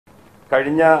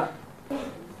കഴിഞ്ഞ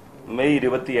മെയ്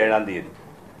 27-ാം തീയതി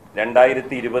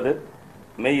 2020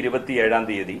 മെയ് 27-ാം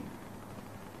തീയതി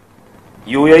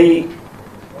UAE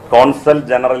കോൺസൽ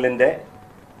ജനറലിന്റെ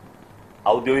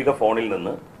ഔദ്യോഗിക ഫോണിൽ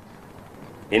നിന്ന്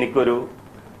എനിക്കൊരു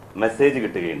മെസ്സേജ്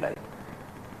കിട്ടുകയുണ്ടായി.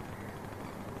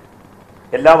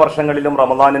 എല്ലാ വർഷങ്ങളിലും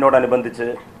റമദാനിനോടനുബന്ധിച്ച്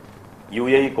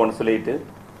UAE കോൺസുലേറ്റ്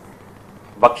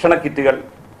ഭക്ഷണ കിറ്റുകൾ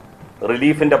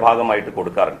റിലീഫിന്റെ ഭാഗമായിട്ട്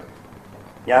കൊടുക്കാറുണ്ട്.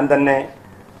 ഞാൻ തന്നെ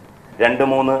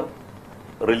 2-3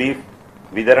 റിലീഫ്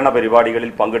വിതരണ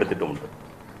പരിപാടികളിൽ പങ്കെടുത്തിട്ടുമുണ്ട്.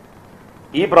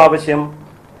 ഈ പ്രാവശ്യം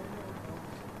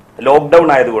ലോക്ക്ഡൌൺ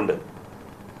ആയതുകൊണ്ട്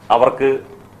അവർക്ക്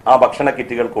ആ ഭക്ഷണ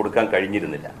കിറ്റുകൾ കൊടുക്കാൻ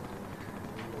കഴിഞ്ഞിരുന്നില്ല.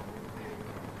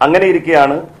 അങ്ങനെ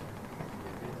ഇരിക്കെയാണ്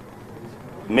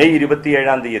മെയ്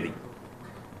 27-ാം തീയതി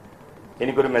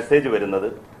എനിക്കൊരു മെസ്സേജ് വരുന്നത്.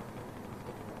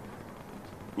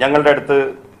 ഞങ്ങളുടെ അടുത്ത്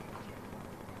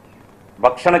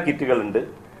ഭക്ഷണ കിറ്റുകളുണ്ട്,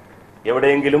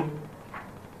 എവിടെയെങ്കിലും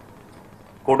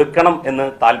കൊടുക്കണം എന്ന്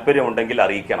താല്പര്യമുണ്ടെങ്കിൽ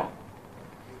അറിയിക്കണം.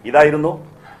 ഇതായിരുന്നു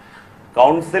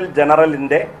കൗൺസിൽ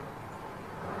ജനറലിന്റെ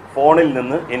ഫോണിൽ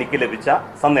നിന്ന് എനിക്ക് ലഭിച്ച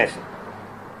സന്ദേശം.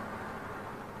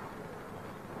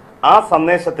 ആ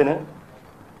സന്ദേശത്തിന്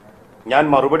ഞാൻ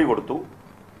മറുപടി കൊടുത്തു.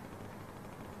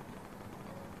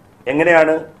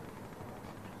 എങ്ങനെയാണ്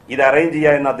ഇത് അറേഞ്ച്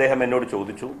ചെയ്യുക എന്ന് അദ്ദേഹം എന്നോട്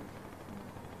ചോദിച്ചു.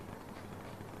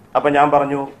 അപ്പൊ ഞാൻ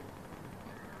പറഞ്ഞു,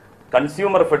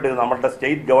 കൺസ്യൂമർ ഫെഡ് നമ്മളുടെ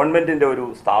സ്റ്റേറ്റ് ഗവൺമെന്റിന്റെ ഒരു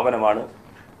സ്ഥാപനമാണ്,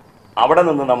 അവിടെ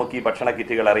നിന്ന് നമുക്ക് ഈ ഭക്ഷണ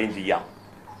കിറ്റുകൾ അറേഞ്ച് ചെയ്യാം.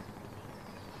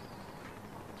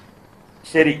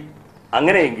 ശരി,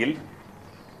 അങ്ങനെയെങ്കിൽ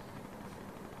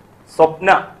സ്വപ്ന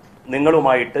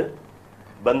നിങ്ങളുമായിട്ട്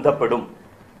ബന്ധപ്പെടും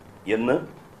എന്ന്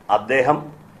അദ്ദേഹം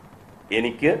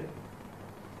എനിക്ക്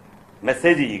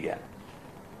മെസ്സേജ് ചെയ്യുകയാണ്.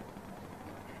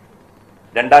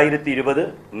 2020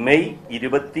 മെയ്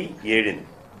 27-ന്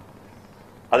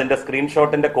അതിന്റെ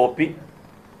സ്ക്രീൻഷോട്ടിന്റെ കോപ്പി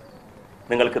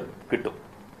നിങ്ങൾക്ക്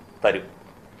തരും.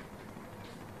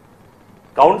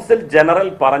 കൗൺസിൽ ജനറൽ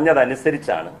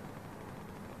പറഞ്ഞതനുസരിച്ചാണ്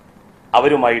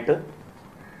അവരുമായിട്ട്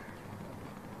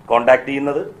കോണ്ടാക്ട്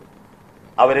ചെയ്യുന്നത്,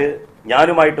 അവര്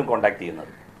ഞാനുമായിട്ടും കോണ്ടാക്ട്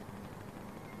ചെയ്യുന്നത്.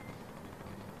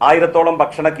 1000-ഓളം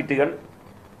ഭക്ഷണ കിറ്റുകൾ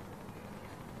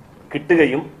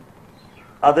കിട്ടുകയും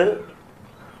അത്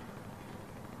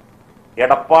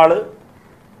എടപ്പാള്,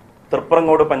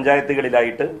 തൃപ്രങ്ങോട്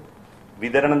പഞ്ചായത്തുകളിലായിട്ട്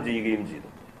വിതരണം ചെയ്യുകയും ചെയ്തു.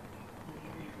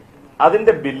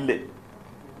 അതിന്റെ ബില്ല്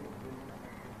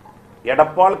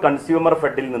എടപ്പാൾ കൺസ്യൂമർ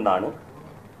ഫെഡിൽ നിന്നാണ്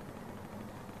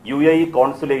UAE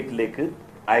കോൺസുലേറ്റിലേക്ക്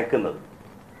അയക്കുന്നത്.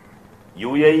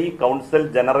 UAE കൗൺസിൽ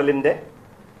ജനറലിന്റെ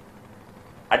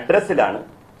അഡ്രസ്സിലാണ്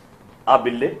ആ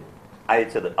ബില്ല്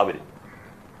അയച്ചത്. അവര്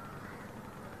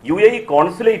UAE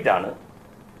കോൺസുലേറ്റ് ആണ്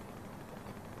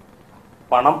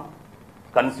പണം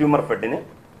കൺസ്യൂമർ ഫെഡിന്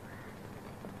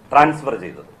ട്രാൻസ്ഫർ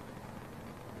ചെയ്തത്.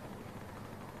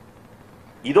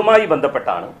 ഇതുമായി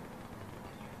ബന്ധപ്പെട്ടാണ്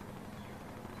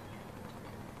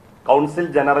കൗൺസിൽ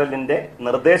ജനറലിന്റെ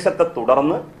നിർദ്ദേശത്തെ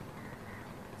തുടർന്ന്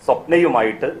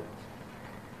സ്വപ്നയുമായിട്ട്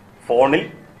ഫോണിൽ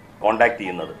കോണ്ടാക്ട്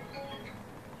ചെയ്യുന്നത്.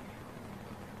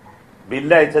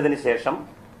 ബില്ല് അയച്ചതിന് ശേഷം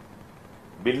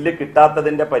ബില്ല്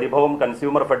കിട്ടാത്തതിന്റെ പരിഭവം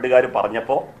കൺസ്യൂമർ ഫെഡുകാർ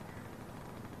പറഞ്ഞപ്പോൾ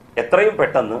എത്രയും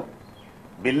പെട്ടെന്ന്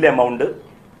ബില്ല് എമൗണ്ട്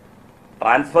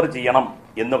ട്രാൻസ്ഫർ ചെയ്യണം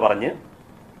എന്ന് പറഞ്ഞ്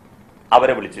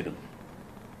അവരെ വിളിച്ചിരുന്നു.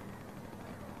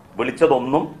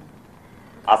 വിളിച്ചതൊന്നും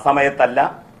അസമയത്തല്ല,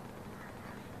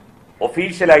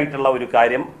 ഒഫീഷ്യലായിട്ടുള്ള ഒരു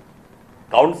കാര്യം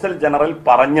കൗൺസിൽ ജനറൽ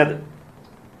പറഞ്ഞത്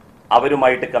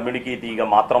അവരുമായിട്ട് കമ്മ്യൂണിക്കേറ്റ് ചെയ്യുക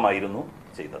മാത്രമായിരുന്നു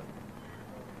ചെയ്തത്.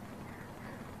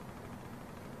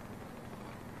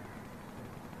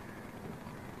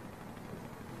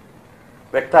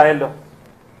 വ്യക്തമായല്ലോ?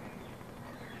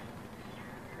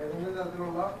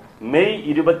 മെയ്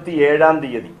 27-ാം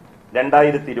തീയതി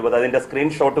 2020 അതിന്റെ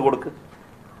സ്ക്രീൻഷോട്ട് കൊടുക്ക്.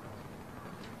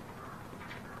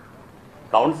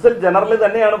 കൗൺസിൽ ജനറൽ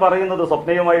തന്നെയാണ് പറയുന്നത്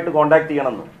സ്വപ്നയുമായിട്ട് കോണ്ടാക്ട്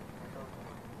ചെയ്യണമെന്ന്,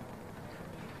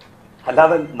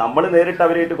 അല്ലാതെ നമ്മൾ നേരിട്ട്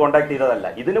അവരായിട്ട് കോണ്ടാക്ട് ചെയ്തതല്ല.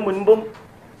 ഇതിനു മുൻപും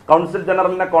കൗൺസിൽ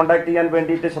ജനറലിനെ കോണ്ടാക്ട് ചെയ്യാൻ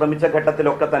വേണ്ടിയിട്ട് ശ്രമിച്ച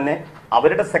ഘട്ടത്തിലൊക്കെ തന്നെ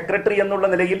അവരുടെ സെക്രട്ടറി എന്നുള്ള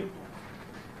നിലയിൽ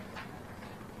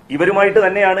ഇവരുമായിട്ട്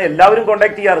തന്നെയാണ് എല്ലാവരും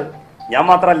കോണ്ടാക്ട് ചെയ്യാറ്, ഞാൻ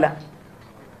മാത്രമല്ല.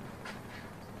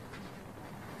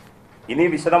 ഇനി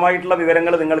വിശദമായിട്ടുള്ള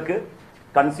വിവരങ്ങൾ നിങ്ങൾക്ക്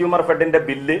കൺസ്യൂമർ ഫെഡിന്റെ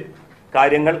ബില്ല്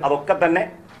കാര്യങ്ങൾ അതൊക്കെ തന്നെ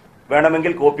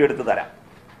വേണമെങ്കിൽ കോപ്പി എടുത്ത് തരാം.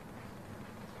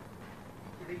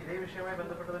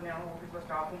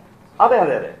 അതെ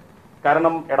അതെ അതെ,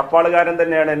 കാരണം എടപ്പാളുകാരൻ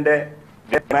തന്നെയാണ് എന്റെ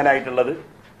ഗവൺമെന്റ് ആയിട്ടുള്ളത്.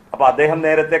 അപ്പൊ അദ്ദേഹം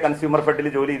നേരത്തെ കൺസ്യൂമർ ഫെഡിൽ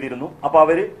ജോലി ചെയ്തിരുന്നു. അപ്പൊ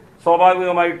അവര്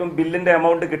സ്വാഭാവികമായിട്ടും ബില്ലിന്റെ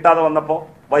എമൗണ്ട് കിട്ടാതെ വന്നപ്പോ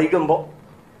വൈകുമ്പോ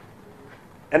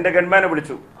എന്റെ ഗവൺമെന്റിനെ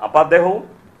വിളിച്ചു. അപ്പൊ അദ്ദേഹവും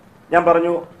ഞാൻ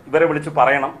പറഞ്ഞു ഇവരെ വിളിച്ചു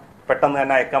പറയണം, പെട്ടെന്ന്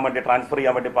തന്നെ അയക്കാൻ വേണ്ടി ട്രാൻസ്ഫർ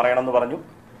ചെയ്യാൻ വേണ്ടി പറയണം എന്ന് പറഞ്ഞു.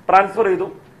 ട്രാൻസ്ഫർ ചെയ്തു.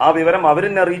 ആ വിവരം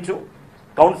അവരെന്നെ അറിയിച്ചു,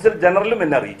 കൗൺസിൽ ജനറലും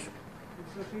എന്നെ അറിയിച്ചു.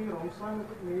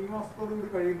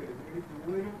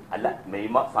 അല്ല,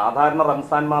 സാധാരണ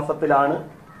റംസാൻ മാസത്തിലാണ്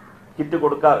കിറ്റ്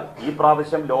കൊടുക്കാറ്. ഈ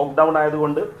പ്രാവശ്യം ലോക്ക്ഡൌൺ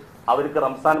ആയതുകൊണ്ട് അവർക്ക്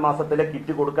റംസാൻ മാസത്തിലെ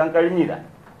കിറ്റ് കൊടുക്കാൻ കഴിഞ്ഞില്ല.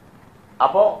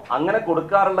 അപ്പോ അങ്ങനെ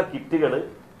കൊടുക്കാറുള്ള കിറ്റുകൾ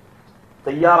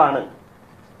തയ്യാറാണ്,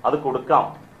 അത് കൊടുക്കാം.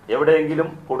 എവിടെയെങ്കിലും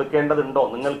കൊടുക്കേണ്ടതുണ്ടോ,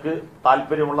 നിങ്ങൾക്ക്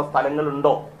താല്പര്യമുള്ള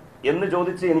സ്ഥലങ്ങളുണ്ടോ എന്ന്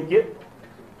ചോദിച്ച് എനിക്ക്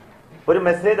ഒരു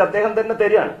മെസ്സേജ് അദ്ദേഹം തന്നെ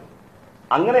തരികയാണ്.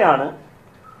 അങ്ങനെയാണ്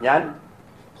ഞാൻ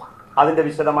അതിന്റെ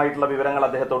വിശദമായിട്ടുള്ള വിവരങ്ങൾ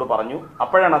അദ്ദേഹത്തോട് പറഞ്ഞു.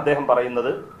 അപ്പോഴാണ് അദ്ദേഹം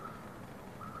പറയുന്നത്,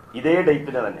 ഇതേ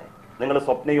ഡേറ്റിന് തന്നെ നിങ്ങൾ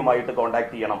സ്വപ്നയുമായിട്ട്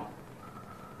കോണ്ടാക്ട് ചെയ്യണം.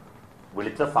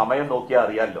 വിളിച്ച സമയം നോക്കിയാൽ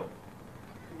അറിയാമല്ലോ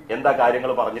എന്താ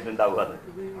കാര്യങ്ങൾ പറഞ്ഞിട്ടുണ്ടാവുക. അത്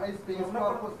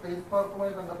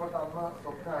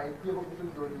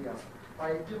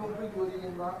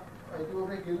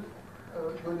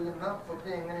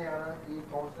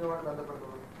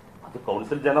അത്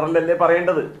കൗൺസിൽ ജനറൽ അല്ലേ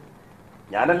പറയേണ്ടത്,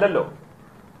 ഞാനല്ലല്ലോ.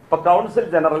 ഇപ്പൊ കൗൺസിൽ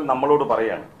ജനറൽ നമ്മളോട്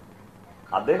പറയാണ്,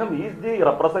 അദ്ദേഹം is the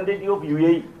representative of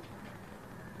UAE.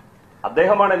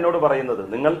 അദ്ദേഹമാണ് എന്നോട് പറയുന്നത്,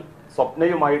 നിങ്ങൾ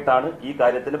സ്വപ്നയുമായിട്ടാണ് ഈ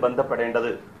കാര്യത്തിന്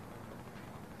ബന്ധപ്പെടേണ്ടത്.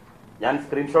 ഞാൻ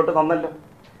സ്ക്രീൻഷോട്ട് തന്നല്ലോ.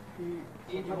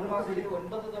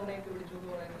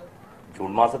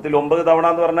 ജൂൺ മാസത്തിൽ 9 തവണ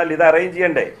എന്ന് പറഞ്ഞാൽ ഇത് അറേഞ്ച്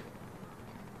ചെയ്യണ്ടേ?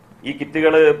 ഈ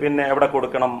കിറ്റുകൾ പിന്നെ എവിടെ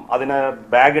കൊടുക്കണം, അതിന്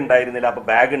ബാഗ് ഉണ്ടായിരുന്നില്ല, അപ്പൊ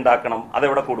ബാഗ് ഉണ്ടാക്കണം,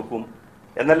 അതെവിടെ കൊടുക്കും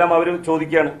എന്നെല്ലാം അവർ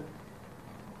ചോദിക്കുകയാണ്.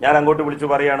 ഞാൻ അങ്ങോട്ട് വിളിച്ചു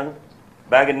പറയാണ്,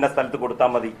 ബാഗ് ഇന്ന സ്ഥലത്ത് കൊടുത്താൽ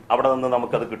മതി, അവിടെ നിന്ന്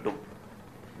നമുക്കത് കിട്ടും.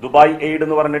 ദുബായ് എയ്ഡ്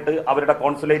എന്ന് പറഞ്ഞിട്ട് അവരുടെ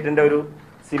കോൺസുലേറ്റിന്റെ ഒരു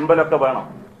സിമ്പലൊക്കെ വേണം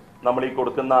നമ്മൾ ഈ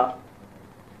കൊടുക്കുന്ന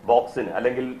ബോക്സിന്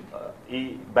അല്ലെങ്കിൽ ഈ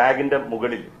ബാഗിന്റെ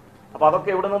മുകളിൽ. അപ്പൊ അതൊക്കെ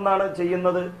എവിടെ നിന്നാണ്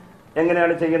ചെയ്യുന്നത്,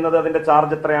 എങ്ങനെയാണ് ചെയ്യുന്നത്, അതിന്റെ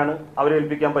ചാർജ് എത്രയാണ്, അവരെ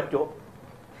ഏൽപ്പിക്കാൻ പറ്റുമോ?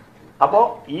 അപ്പോ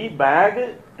ഈ ബാഗ്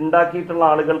ഉണ്ടാക്കിയിട്ടുള്ള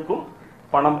ആളുകൾക്കും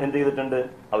പണം എന്ത് ചെയ്തിട്ടുണ്ട്,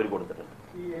 അവർ കൊടുത്തിട്ടുണ്ട്.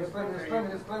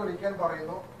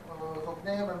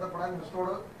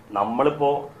 നമ്മളിപ്പോ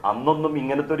അന്നൊന്നും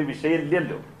ഇങ്ങനത്തെ ഒരു വിഷയം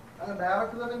ഇല്ലല്ലോ.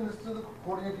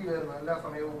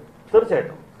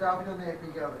 തീർച്ചയായിട്ടും.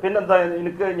 പിന്നെന്താ,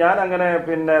 ഞാൻ അങ്ങനെ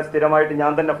പിന്നെ സ്ഥിരമായിട്ട്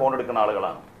ഞാൻ തന്നെ ഫോൺ എടുക്കുന്ന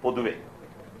ആളുകളാണ്. പൊതുവെ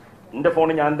എന്റെ ഫോൺ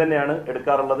ഞാൻ തന്നെയാണ്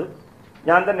എടുക്കാറുള്ളത്,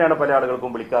 ഞാൻ തന്നെയാണ് പല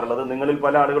ആളുകൾക്കും വിളിക്കാറുള്ളത്. നിങ്ങളിൽ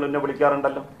പല ആളുകളും എന്നെ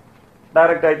വിളിക്കാറുണ്ടല്ലോ,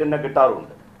 ഡയറക്റ്റ് ആയിട്ട് എന്നെ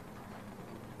കിട്ടാറുമുണ്ട്.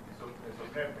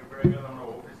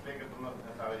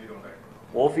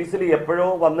 ഓഫീസിൽ എപ്പോഴോ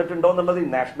വന്നിട്ടുണ്ടോ എന്നുള്ളത്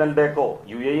നാഷണൽ ഡേക്കോ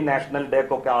UAE നാഷണൽ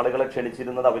ഡേക്കോ ഒക്കെ ആളുകളെ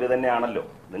ക്ഷണിച്ചിരുന്നത് അവര് തന്നെയാണല്ലോ.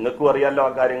 നിങ്ങൾക്കും അറിയാലോ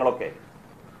ആ കാര്യങ്ങളൊക്കെ.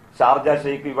 ഷാർജ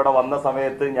ഷെയ്ഖ് ഇവിടെ വന്ന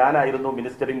സമയത്ത് ഞാനായിരുന്നു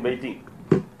മിനിസ്റ്റർ ഇൻ വെയിറ്റിംഗ്.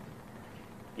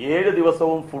 7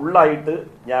 ദിവസവും ഫുള്ളായിട്ട്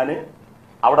ഞാൻ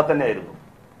അവിടെ തന്നെ ആയിരുന്നു.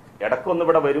 ഇടയ്ക്കൊന്ന്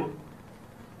ഇവിടെ വരും,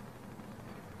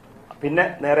 പിന്നെ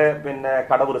നേരെ പിന്നെ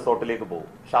കടവ് റിസോർട്ടിലേക്ക് പോകും,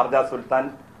 ഷാർജ സുൽത്താൻ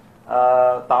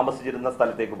താമസിച്ചിരുന്ന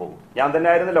സ്ഥലത്തേക്ക് പോകും. ഞാൻ തന്നെ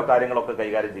ആയിരുന്നല്ലോ കാര്യങ്ങളൊക്കെ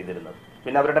കൈകാര്യം ചെയ്തിരുന്നത്.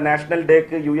 പിന്നെ അവരുടെ നാഷണൽ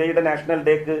ഡേക്ക്, UAEയുടെ നാഷണൽ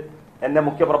ഡേക്ക് എന്നെ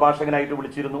മുഖ്യ പ്രഭാഷകനായിട്ട്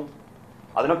വിളിച്ചിരുന്നു.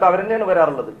 അതിനൊക്കെ അവർ തന്നെയാണ്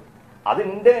വരാറുള്ളത്. അത്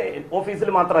എന്റെ ഓഫീസിൽ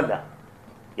മാത്രമല്ല,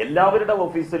 എല്ലാവരുടെ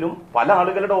ഓഫീസിലും പല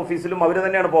ആളുകളുടെ ഓഫീസിലും അവർ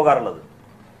തന്നെയാണ് പോകാറുള്ളത്.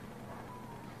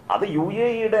 അത്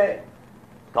UAEയുടെ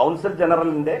കൗൺസിൽ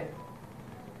ജനറലിന്റെ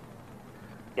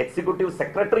എക്സിക്യൂട്ടീവ്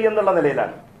സെക്രട്ടറി എന്നുള്ള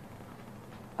നിലയിലാണ്,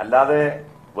 അല്ലാതെ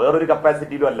വേറൊരു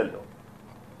കപ്പാസിറ്റിയിലും അല്ലല്ലോ.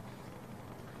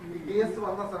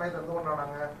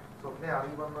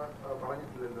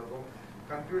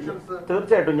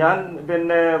 തീർച്ചയായിട്ടും ഞാൻ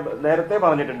പിന്നെ നേരത്തെ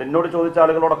പറഞ്ഞിട്ടുണ്ട്, എന്നോട് ചോദിച്ച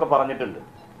ആളുകളോടൊക്കെ പറഞ്ഞിട്ടുണ്ട്.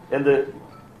 എന്ത്,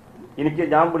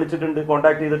 ഞാൻ വിളിച്ചിട്ടുണ്ട്,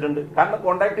 കോണ്ടാക്ട് ചെയ്തിട്ടുണ്ട്. കാരണം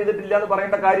കോണ്ടാക്ട് ചെയ്തിട്ടില്ല എന്ന്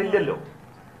പറയേണ്ട കാര്യമില്ലല്ലോ.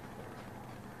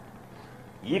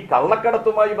 ഈ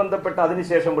കള്ളക്കടത്തുമായി ബന്ധപ്പെട്ട്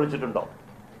അതിനുശേഷം വിളിച്ചിട്ടുണ്ടോ?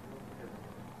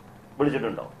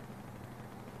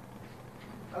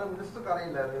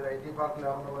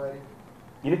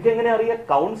 എനിക്കെങ്ങനെ അറിയാം?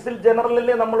 കൗൺസിൽ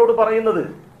ജനറലല്ലേ നമ്മളോട് പറയുന്നത്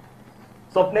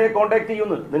സ്വപ്നയെ കോണ്ടാക്ട്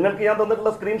ചെയ്യുന്നു. നിങ്ങൾക്ക് ഞാൻ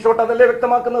തന്നിട്ടുള്ള സ്ക്രീൻഷോട്ട് അതല്ലേ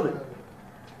വ്യക്തമാക്കുന്നത്.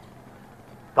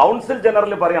 കൗൺസിൽ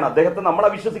ജനറൽ പറയാണ്, അദ്ദേഹത്തെ നമ്മൾ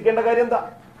അവിശ്വസിക്കേണ്ട കാര്യം എന്താ?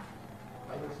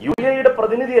 UAEയുടെ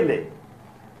പ്രതിനിധിയല്ലേ,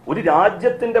 ഒരു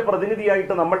രാജ്യത്തിന്റെ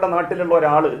പ്രതിനിധിയായിട്ട് നമ്മളുടെ നാട്ടിലുള്ള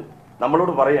ഒരാള്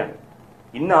നമ്മളോട് പറയാണ്,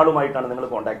 ഇന്ന ആളുമായിട്ടാണ് നിങ്ങൾ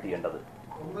കോണ്ടാക്ട് ചെയ്യേണ്ടത്.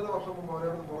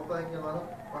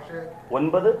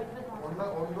 9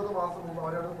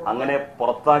 അങ്ങനെ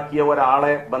പുറത്താക്കിയ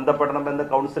ഒരാളെ ബന്ധപ്പെടണമെന്ന്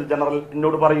കൗൺസിൽ ജനറൽ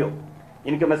എന്നോട് പറയോ,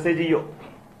 എനിക്ക് മെസ്സേജ് ചെയ്യോ?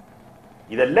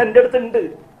 ഇതെല്ലാം എന്റെ അടുത്തുണ്ട്.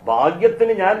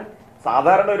 ഭാഗ്യത്തിന് ഞാൻ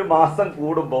സാധാരണ ഒരു മാസം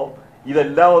കൂടുമ്പോ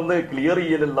ഇതെല്ലാം ഒന്ന് ക്ലിയർ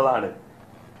ചെയ്യലുള്ളതാണ്.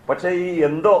 പക്ഷെ ഈ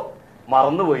എന്തോ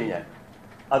മറന്നുപോയി ഞാൻ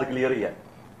അത് ക്ലിയർ ചെയ്യാൻ.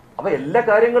 അപ്പൊ എല്ലാ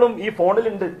കാര്യങ്ങളും ഈ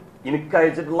ഫോണിലുണ്ട്, എനിക്ക്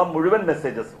അയച്ചിട്ടുള്ള മുഴുവൻ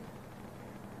മെസ്സേജസും.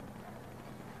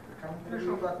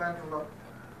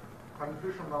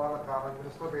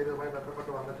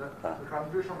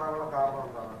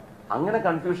 അങ്ങനെ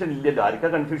കൺഫ്യൂഷൻ ഇല്ലല്ലോ. ആർക്കാ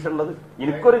കൺഫ്യൂഷൻ ഉള്ളത്?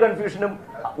 എനിക്കൊരു കൺഫ്യൂഷനും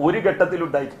ഒരു ഘട്ടത്തിലും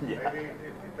ഉണ്ടായിട്ടില്ല.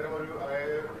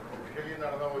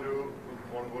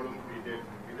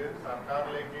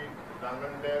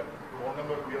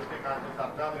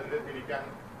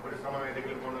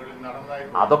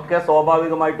 അതൊക്കെ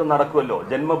സ്വാഭാവികമായിട്ടും നടക്കുമല്ലോ.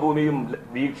 ജന്മഭൂമിയും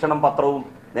വീക്ഷണം പത്രവും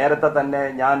നേരത്തെ തന്നെ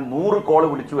ഞാൻ 100 കോള്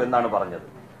വിളിച്ചു എന്നാണ് പറഞ്ഞത്.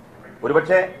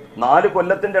 ഒരുപക്ഷെ 4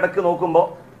 കൊല്ലത്തിന്റെ ഇടയ്ക്ക് നോക്കുമ്പോൾ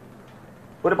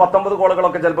ഒരു 19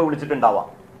 കോളുകളൊക്കെ ചിലപ്പോൾ വിളിച്ചിട്ടുണ്ടാവാം.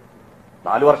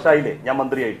 4 വർഷമായില്ലേ ഞാൻ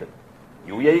മന്ത്രിയായിട്ട്.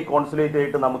 UAE കോൺസുലേറ്റ്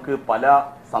ആയിട്ട് നമുക്ക് പല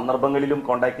സന്ദർഭങ്ങളിലും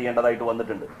കോണ്ടാക്ട് ചെയ്യേണ്ടതായിട്ട്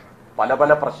വന്നിട്ടുണ്ട്. പല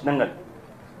പല പ്രശ്നങ്ങൾ,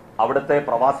 അവിടുത്തെ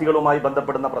പ്രവാസികളുമായി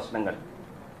ബന്ധപ്പെടുന്ന പ്രശ്നങ്ങൾ,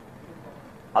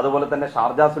 അതുപോലെ തന്നെ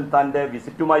ഷാർജ സുൽത്താന്റെ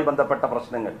വിസിറ്റുമായി ബന്ധപ്പെട്ട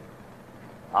പ്രശ്നങ്ങൾ,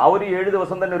 ആ ഒരു 7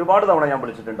 ദിവസം തന്നെ ഒരുപാട് തവണ ഞാൻ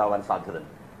വിളിച്ചിട്ടുണ്ടാവാൻ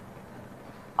സാധ്യതയുണ്ട്.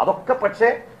 അതൊക്കെ പക്ഷേ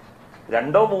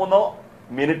 2-3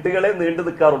 മിനിറ്റുകളെ നീണ്ടു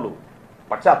നിൽക്കാറുള്ളൂ.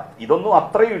 പക്ഷെ ഇതൊന്നും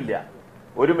അത്രയും ഇല്ല.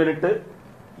 1 മിനിറ്റ്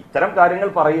ഇത്തരം കാര്യങ്ങൾ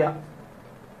പറയുക,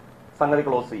 സംഗതി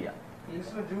ക്ലോസ് ചെയ്യുക.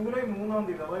 ജൂലൈ 3-ാം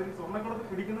തീയതി, അതായത് സ്വർണ്ണക്കടത്ത്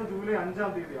പിടിക്കുന്ന ജൂലൈ 5-ാം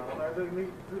തീയതിയാണ്. അതായത് ഇന്ന്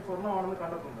ഇത് സ്വർണ്ണമാണെന്ന്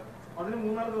കണ്ടെത്തുന്നത്. അതിന്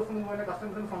 3-4 ദിവസം മുമ്പ് തന്നെ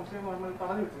കസ്റ്റംസിന് സംശയമാണെന്ന്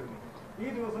തടഞ്ഞു വെച്ചിരുന്നു. ഈ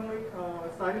ദിവസങ്ങളിൽ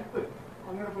സരിത്ത്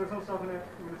അങ്ങനെ പേഴ്സണൽ സ്റ്റാഫിനെ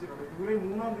വിളിച്ചിട്ടുണ്ട്. ജൂലൈ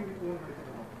 3-ാം തീയതി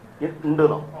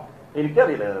ഉണ്ടെന്നോ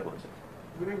എനിക്കറിയില്ല അതിനെ കുറിച്ച്.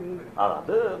 ജൂലൈ 3-ന്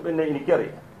അത് പിന്നെ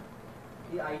എനിക്കറിയാം.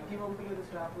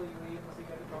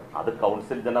 അത്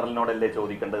കൗൺസിൽ ജനറലിനോടല്ലേ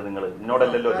ചോദിക്കേണ്ടത്, നിങ്ങൾ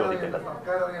എന്നോടല്ലല്ലോ ചോദിക്കേണ്ടത്.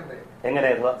 എങ്ങനെ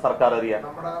സർക്കാർ അറിയാം?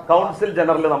 കൗൺസിൽ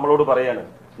ജനറൽ നമ്മളോട് പറയാണ്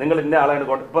നിങ്ങൾ ഇന്ന ആളെയാണ്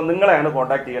ഇപ്പൊ നിങ്ങളെയാണ്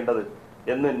കോൺടാക്ട് ചെയ്യേണ്ടത്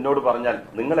എന്ന് എന്നോട് പറഞ്ഞാൽ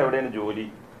നിങ്ങൾ എവിടെയാണ് ജോലി,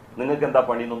 നിങ്ങൾക്ക് എന്താ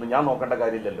പണി എന്നൊന്നും ഞാൻ നോക്കേണ്ട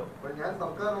കാര്യമില്ലല്ലോ.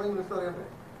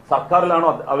 സർക്കാരിലാണോ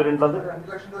അവരുള്ളത്?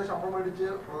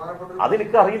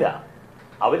 അതെനിക്കറിയില്ല.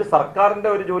 അവര് സർക്കാരിന്റെ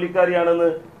ഒരു ജോലിക്കാരിയാണെന്ന്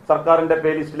സർക്കാരിന്റെ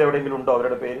പേ ലിസ്റ്റിൽ എവിടെയെങ്കിലും ഉണ്ടോ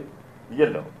അവരുടെ പേര്?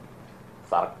 ഇല്ലല്ലോ.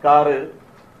 സർക്കാർ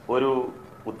ഒരു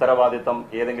ഉത്തരവാദിത്തം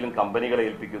ഏതെങ്കിലും കമ്പനികളെ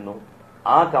ഏൽപ്പിക്കുന്നു.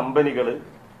 ആ കമ്പനികൾ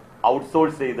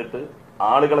ഔട്ട്സോഴ്സ് ചെയ്തിട്ട്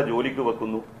ആളുകളെ ജോലിക്ക്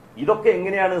വെക്കുന്നു. ഇതൊക്കെ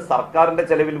എങ്ങനെയാണ് സർക്കാരിന്റെ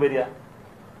ചെലവിൽ വരിക?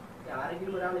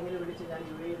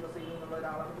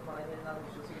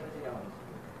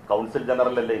 കൗൺസിൽ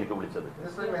ജനറൽ അല്ലേ എനിക്ക് വിളിച്ചത്,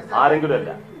 ആരെങ്കിലും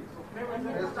അല്ല.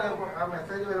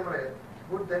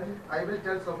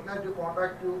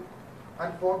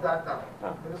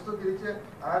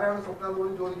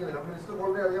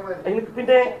 എനിക്ക്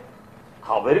പിന്നെ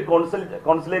അവര്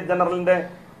കോൺസുലേറ്റ് ജനറലിന്റെ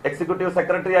എക്സിക്യൂട്ടീവ്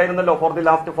സെക്രട്ടറി ആയിരുന്നല്ലോ ഫോർ ദി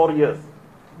ലാസ്റ്റ് 4 years.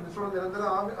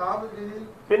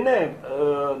 പിന്നെ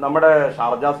നമ്മുടെ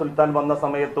ഷാർജ സുൽത്താൻ വന്ന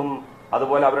സമയത്തും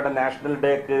അതുപോലെ അവരുടെ നാഷണൽ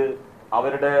ഡേക്ക്,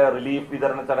 അവരുടെ റിലീഫ്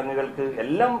വിതരണ ചടങ്ങുകൾക്ക്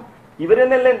എല്ലാം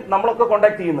ഇവരെന്നല്ലേ നമ്മളൊക്കെ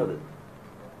കോണ്ടാക്ട് ചെയ്യുന്നത്.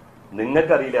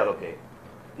 നിങ്ങൾക്കറിയില്ല അതൊക്കെ.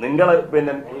 നിങ്ങൾ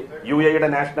പിന്നെ UAE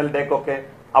നാഷണൽ ഡേക്കൊക്കെ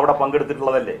അവിടെ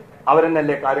പങ്കെടുത്തിട്ടുള്ളതല്ലേ.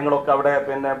 അവരെന്നല്ലേ കാര്യങ്ങളൊക്കെ അവിടെ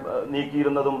പിന്നെ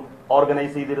നീക്കിയിരുന്നതും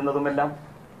ഓർഗനൈസ് ചെയ്തിരുന്നതും എല്ലാം.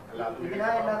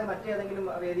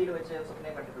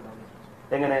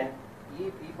 എങ്ങനെ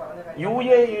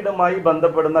UAE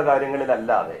ബന്ധപ്പെടുന്ന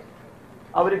കാര്യങ്ങളിലല്ലാതെ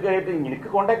അവർക്ക് എനിക്ക്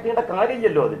കോണ്ടാക്ട് ചെയ്യേണ്ട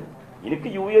കാര്യമില്ലല്ലോ. അതിന് എനിക്ക്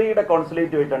UAE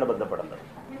കോൺസുലേറ്റുമായിട്ടാണ് ബന്ധപ്പെടേണ്ടത്.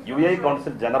 UAE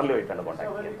കോൺസുൽ ജനറലുമായിട്ടാണ്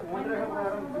കോണ്ടാക്ട് ചെയ്യേണ്ടത്.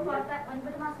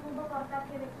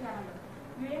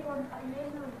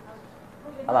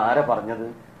 അതാരാ പറഞ്ഞത്?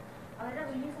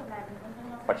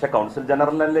 പക്ഷെ കൗൺസിൽ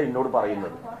ജനറലല്ലേ എന്നോട്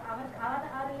പറയുന്നത്.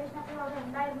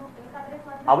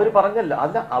 അവര് പറഞ്ഞല്ലോ.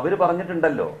 അല്ല, അവര്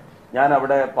പറഞ്ഞിട്ടുണ്ടല്ലോ ഞാൻ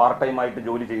അവിടെ പാർട്ട് ടൈം ആയിട്ട്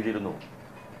ജോലി ചെയ്തിരുന്നു.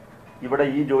 ഇവിടെ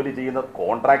ഈ ജോലി ചെയ്യുന്ന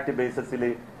കോൺട്രാക്ട് ബേസിസിൽ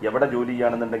എവിടെ ജോലി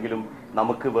ചെയ്യുകയാണെന്നുണ്ടെങ്കിലും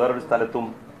നമുക്ക് വേറൊരു സ്ഥലത്തും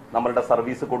നമ്മളുടെ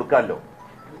സർവീസ് കൊടുക്കാമല്ലോ.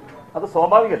 അത്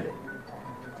സ്വാഭാവികല്ലേ.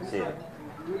 ശരി.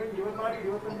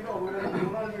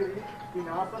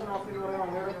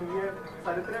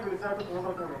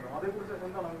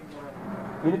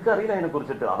 എനിക്കറിയില്ല അതിനെ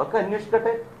കുറിച്ചിട്ട്. അതൊക്കെ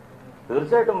അന്വേഷിക്കട്ടെ.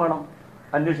 തീർച്ചയായിട്ടും വേണം,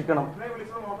 അന്വേഷിക്കണം.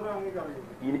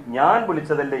 ഞാൻ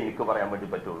വിളിച്ചതല്ലേ എനിക്ക് പറയാൻ വേണ്ടി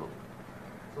പറ്റുള്ളൂ.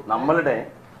 നമ്മളുടെ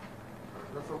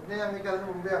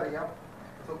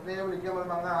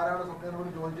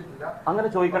അങ്ങനെ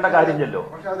ചോദിക്കേണ്ട കാര്യമില്ലല്ലോ.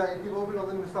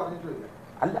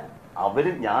 അല്ല,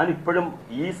 ഞാൻ ഇപ്പോഴും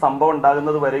ഈ സംഭവം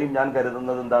ഉണ്ടാകുന്നത് വരെയും ഞാൻ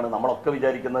കരുതുന്നത് എന്താണ്, നമ്മളൊക്കെ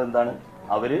വിചാരിക്കുന്നത് എന്താണ്,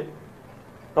 അവര്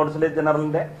കോൺസുലേറ്റ്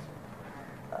ജനറലിന്റെ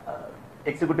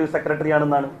എക്സിക്യൂട്ടീവ് സെക്രട്ടറി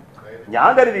ആണെന്നാണ് ഞാൻ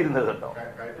കരുതിയിരുന്നത് കേട്ടോ.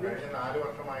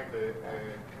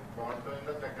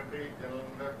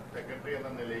 സെക്രട്ടറി എന്ന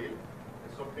നിലയിൽ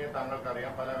സ്വപ്നയെ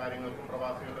താങ്കൾക്കറിയാം, പല കാര്യങ്ങൾക്കും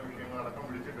പ്രവാസികളുടെ വിഷയങ്ങളടക്കം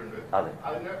വിളിച്ചിട്ടുണ്ട്.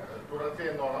 അതിന് തുടർച്ച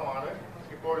എന്നോണമാണ്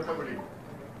ഇപ്പോഴത്തെ വിളി.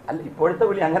 അല്ല, ഇപ്പോഴത്തെ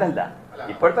വിളി അങ്ങനല്ല.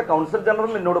 ഇപ്പോഴത്തെ കൗൺസിൽ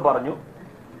ജനറൽ എന്നോട് പറഞ്ഞു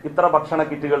ഇത്ര ഭക്ഷണ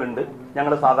കിറ്റുകൾ ഉണ്ട്,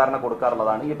 ഞങ്ങൾ സാധാരണ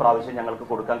കൊടുക്കാറുള്ളതാണ്, ഈ പ്രാവശ്യം ഞങ്ങൾക്ക്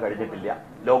കൊടുക്കാൻ കഴിഞ്ഞിട്ടില്ല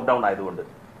ലോക്ക്ഡൌൺ ആയതുകൊണ്ട്,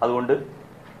 അതുകൊണ്ട്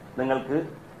നിങ്ങൾക്ക്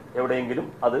എവിടെയെങ്കിലും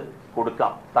അത്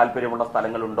കൊടുക്കാം, താല്പര്യമുള്ള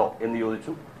സ്ഥലങ്ങളുണ്ടോ എന്ന്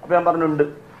ചോദിച്ചു. അപ്പൊ ഞാൻ പറഞ്ഞുണ്ട്,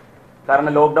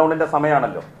 കാരണം ലോക്ക്ഡൌണിന്റെ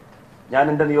സമയമാണല്ലോ. ഞാൻ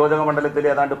എൻ്റെ നിയോജക മണ്ഡലത്തിൽ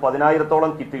ഏതാണ്ട്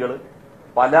 10,000-ഓളം കിറ്റുകൾ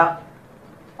പല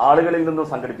ആളുകളിൽ നിന്നും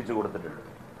സംഘടിപ്പിച്ചു കൊടുത്തിട്ടുണ്ട്.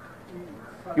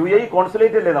 UAE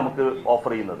കോൺസുലേറ്റ് അല്ലേ നമുക്ക്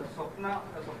ഓഫർ ചെയ്യുന്നത്.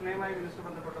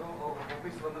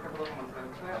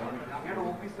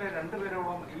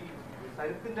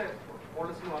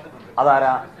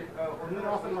 അതാരാ?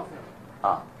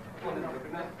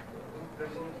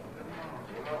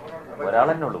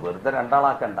 ഒരാളെന്നെ ഉള്ളൂ, വെറുതെ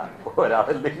രണ്ടാളാക്കണ്ട.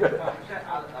 ഒരാളല്ലേ.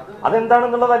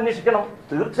 അതെന്താണെന്നുള്ളത് അന്വേഷിക്കണം,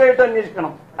 തീർച്ചയായിട്ടും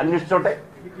അന്വേഷിക്കണം. അന്വേഷിച്ചോട്ടെ.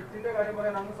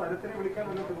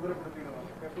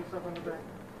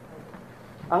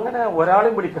 അങ്ങനെ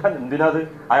ഒരാളെയും വിളിക്കാൻ എന്തിനാത്?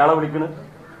 അയാളെ വിളിക്കണ്.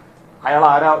 അയാൾ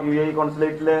ആരാ? UAE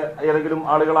കോൺസുലേറ്റിലെ ഏതെങ്കിലും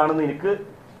ആളുകളാണെന്ന് എനിക്ക്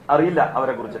അറിയില്ല,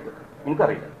 അവരെ കുറിച്ചിട്ട്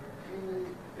എനിക്കറിയില്ല.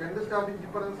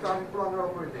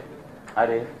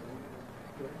 ആരെ?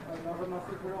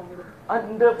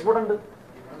 എന്റെ കൂടെ ഉണ്ട്.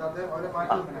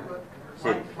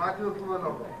 ശരി,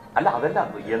 അല്ല അതല്ല,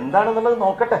 എന്താണെന്നുള്ളത്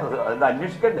നോക്കട്ടെ, അത്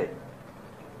അന്വേഷിക്കണ്ടേ?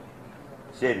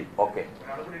 ശരി, ഓക്കെ.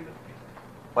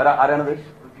 ആരാണത്?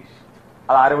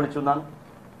 അത് ആരെ വിളിച്ചു എന്നാണ്?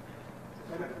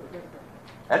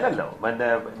 അല്ലല്ലോ, പിന്നെ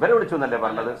ഇവരെ വിളിച്ചു എന്നല്ലേ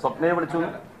പറഞ്ഞത്? സ്വപ്നയെ വിളിച്ചു.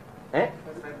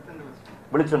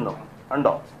 വിളിച്ചിട്ടുണ്ടോ?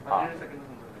 ഉണ്ടോ?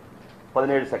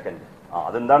 17 സെക്കൻഡ്.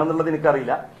 അതെന്താണെന്നുള്ളത്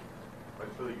എനിക്കറിയില്ല.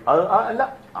 അത് അല്ല,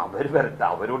 അവര് വരട്ടെ,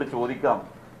 അവരോട് ചോദിക്കാം.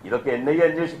 ഇതൊക്കെ NIA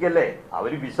അന്വേഷിക്കല്ലേ,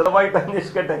 അവര് വിശദമായിട്ട്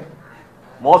അന്വേഷിക്കട്ടെ.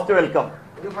 Most welcome.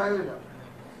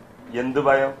 എന്ത്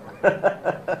ഭയം?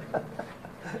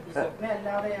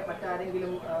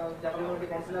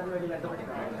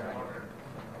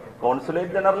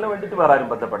 കോൺസുലേറ്റ് ജനറലിന് വേണ്ടിയിട്ട് വേറെ ആരും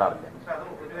ബന്ധപ്പെടാറില്ല.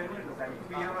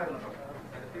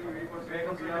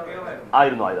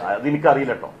 ആയിരുന്നു അത്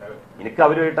എനിക്കറിയില്ല കേട്ടോ. എനിക്ക്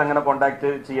അവരുമായിട്ട് അങ്ങനെ കോണ്ടാക്ട്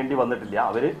ചെയ്യേണ്ടി വന്നിട്ടില്ല.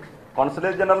 അവര്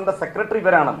കോൺസുലേറ്റ് ജനറലിന്റെ സെക്രട്ടറി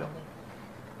ഇവരാണല്ലോ.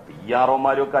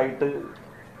 PROമാരും ഒക്കെ ആയിട്ട്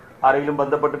ആരെങ്കിലും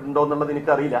ബന്ധപ്പെട്ടിട്ടുണ്ടോ എന്നുള്ളത്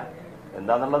എനിക്കറിയില്ല.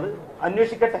 എന്താന്നുള്ളത്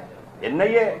അന്വേഷിക്കട്ടെ.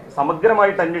 NIA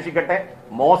സമഗ്രമായിട്ട് അന്വേഷിക്കട്ടെ.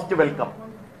 Most welcome.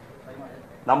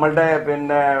 നമ്മളുടെ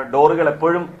ഡോറുകൾ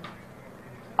എപ്പോഴും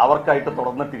അവർക്കായിട്ട്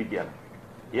തുറന്നിട്ടിരിക്കുകയാണ്.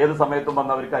 ഏത് സമയത്തും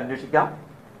വന്ന് അവർക്ക് അന്വേഷിക്കാം.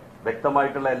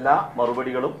 വ്യക്തമായിട്ടുള്ള എല്ലാ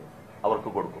മറുപടികളും അവർക്ക്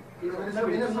കൊടുക്കും.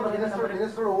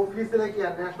 ഓഫീസിലേക്ക്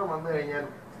അന്വേഷണം വന്നു കഴിഞ്ഞാൽ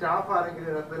സ്റ്റാഫ്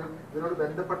ആരെങ്കിലും ഇതിനോട്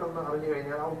ബന്ധപ്പെട്ടെന്ന് അറിഞ്ഞു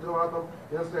കഴിഞ്ഞാൽ ആ ഉത്തരവാദിത്വം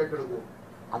മിനിസ്റ്റർ ഏറ്റെടുക്കും.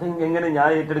 അതെങ്ങനെ ഞാൻ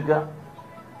ഏറ്റെടുക്കുക?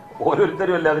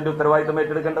 ഓരോരുത്തരും അല്ലേ അതിന്റെ ഉത്തരവാദിത്തം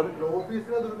ഏറ്റെടുക്കേണ്ടത്.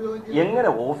 എങ്ങനെ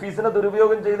ഓഫീസിനെ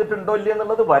ദുരുപയോഗം ചെയ്തിട്ടുണ്ടോ ഇല്ല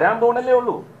എന്നുള്ളത് വരാൻ പോണല്ലേ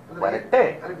ഉള്ളൂ. വരട്ടെ.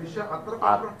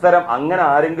 അത്തരം അങ്ങനെ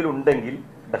ആരെങ്കിലും ഉണ്ടെങ്കിൽ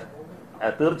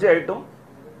തീർച്ചയായിട്ടും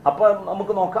അപ്പൊ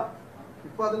നമുക്ക് നോക്കാം.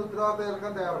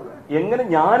 എങ്ങനെ?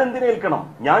 ഞാൻ എന്തിനെ ഏൽക്കണം?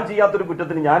 ഞാൻ ചെയ്യാത്തൊരു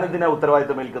കുറ്റത്തിന് ഞാൻ എന്തിനാ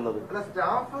ഉത്തരവാദിത്തം ഏൽക്കുന്നത്?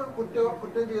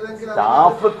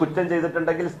 സ്റ്റാഫ് കുറ്റം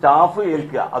ചെയ്തിട്ടുണ്ടെങ്കിൽ സ്റ്റാഫ്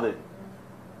ഏൽക്കുക. അത്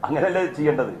അങ്ങനെയല്ലേ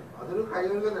ചെയ്യേണ്ടത്?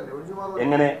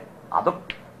 എങ്ങനെ?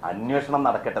 അതൊക്കെ അന്വേഷണം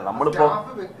നടക്കട്ടെ. നമ്മളിപ്പോ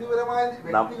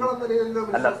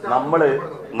അല്ല,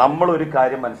 നമ്മളൊരു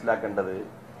കാര്യം മനസ്സിലാക്കേണ്ടത്,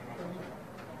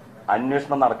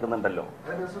 അന്വേഷണം നടക്കുന്നുണ്ടല്ലോ,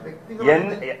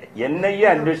 NIA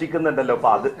അന്വേഷിക്കുന്നുണ്ടല്ലോ. അപ്പൊ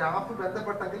അത്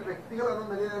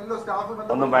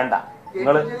ഒന്നും വേണ്ട.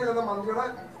 നിങ്ങള്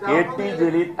KT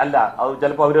ജലീൽ അല്ല, അത്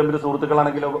ചിലപ്പോ അവര് തമ്മിൽ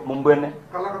സുഹൃത്തുക്കളാണെങ്കിലോ മുമ്പ് തന്നെ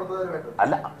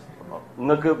അല്ല.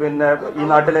 നിങ്ങൾക്ക് ഈ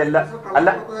നാട്ടിലെ എല്ലാ അല്ല,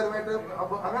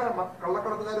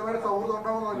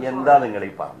 എന്താ നിങ്ങൾ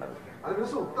ഈ പറഞ്ഞത്?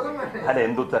 അല്ല,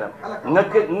 എന്തുത്തരം?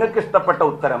 നിങ്ങൾക്ക് ഇഷ്ടപ്പെട്ട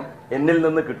ഉത്തരം എന്നിൽ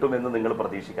നിന്ന് കിട്ടുമെന്ന് നിങ്ങൾ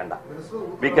പ്രതീക്ഷിക്കണ്ട.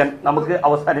 നമുക്ക്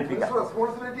അവസാനിപ്പിക്കാം.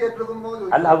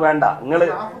 അല്ല, അത് വേണ്ട.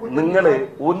 നിങ്ങള്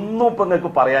ഒന്നും ഇപ്പൊ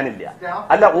നിങ്ങൾക്ക് പറയാനില്ല.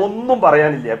 അല്ല, ഒന്നും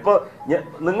പറയാനില്ല. ഇപ്പൊ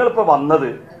നിങ്ങളിപ്പോ വന്നത്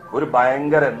ഒരു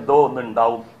ഭയങ്കര എന്തോ ഒന്ന്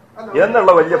ഉണ്ടാവും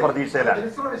എന്നുള്ള വലിയ പ്രതീക്ഷയിലാണ്.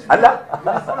 അല്ല,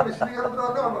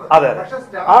 അതെ,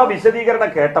 ആ വിശദീകരണം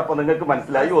കേട്ടപ്പോ നിങ്ങൾക്ക്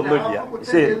മനസ്സിലായി ഒന്നുമില്ല.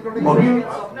 ശരി,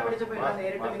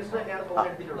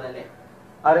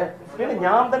 അതെ. പിന്നെ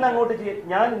ഞാൻ തന്നെ അങ്ങോട്ട്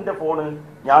ഞാൻ എന്റെ ഫോണ്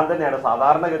ഞാൻ തന്നെയാണ്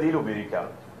സാധാരണഗതിയിൽ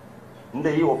ഉപയോഗിക്കാറ്. എന്റെ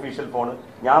ഈ ഒഫീഷ്യൽ ഫോണ്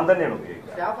ഞാൻ തന്നെയാണ്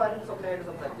ഉപയോഗിക്കുക.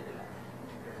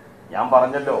 ഞാൻ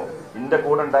പറഞ്ഞല്ലോ, എന്റെ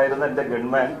കൂടെ ഉണ്ടായിരുന്ന എന്റെ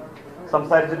ഗൺമാൻ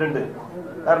സംസാരിച്ചിട്ടുണ്ട്.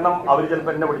 കാരണം അവർ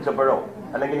ചിലപ്പോൾ എന്നെ വിളിച്ചപ്പോഴോ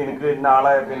അല്ലെങ്കിൽ എനിക്ക് ഇന്ന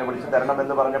ആളെ വിളിച്ചു തരണം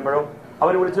എന്ന് പറഞ്ഞപ്പോഴോ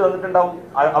അവർ വിളിച്ചു തന്നിട്ടുണ്ടാവും.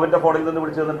 അവന്റെ ഫോണിൽ നിന്ന്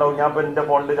വിളിച്ചു തന്നിട്ടുണ്ടാവും. ഞാൻ ഇപ്പൊ എന്റെ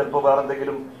ഫോണിൽ ചിലപ്പോൾ വേറെ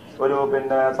എന്തെങ്കിലും ഒരു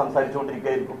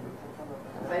സംസാരിച്ചുകൊണ്ടിരിക്കുകയായിരിക്കും.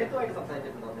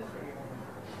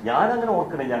 ഞാനങ്ങനെ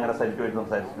ഓർക്കണില്ല അങ്ങനെ സരിറ്റുമായിട്ട്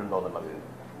സംസാരിച്ചിട്ടുണ്ടോ എന്നുള്ളത്.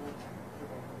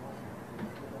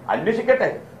 അന്വേഷിക്കട്ടെ.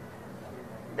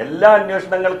 എല്ലാ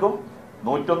അന്വേഷണങ്ങൾക്കും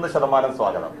 101%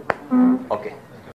 സ്വാഗതം. ഓക്കെ.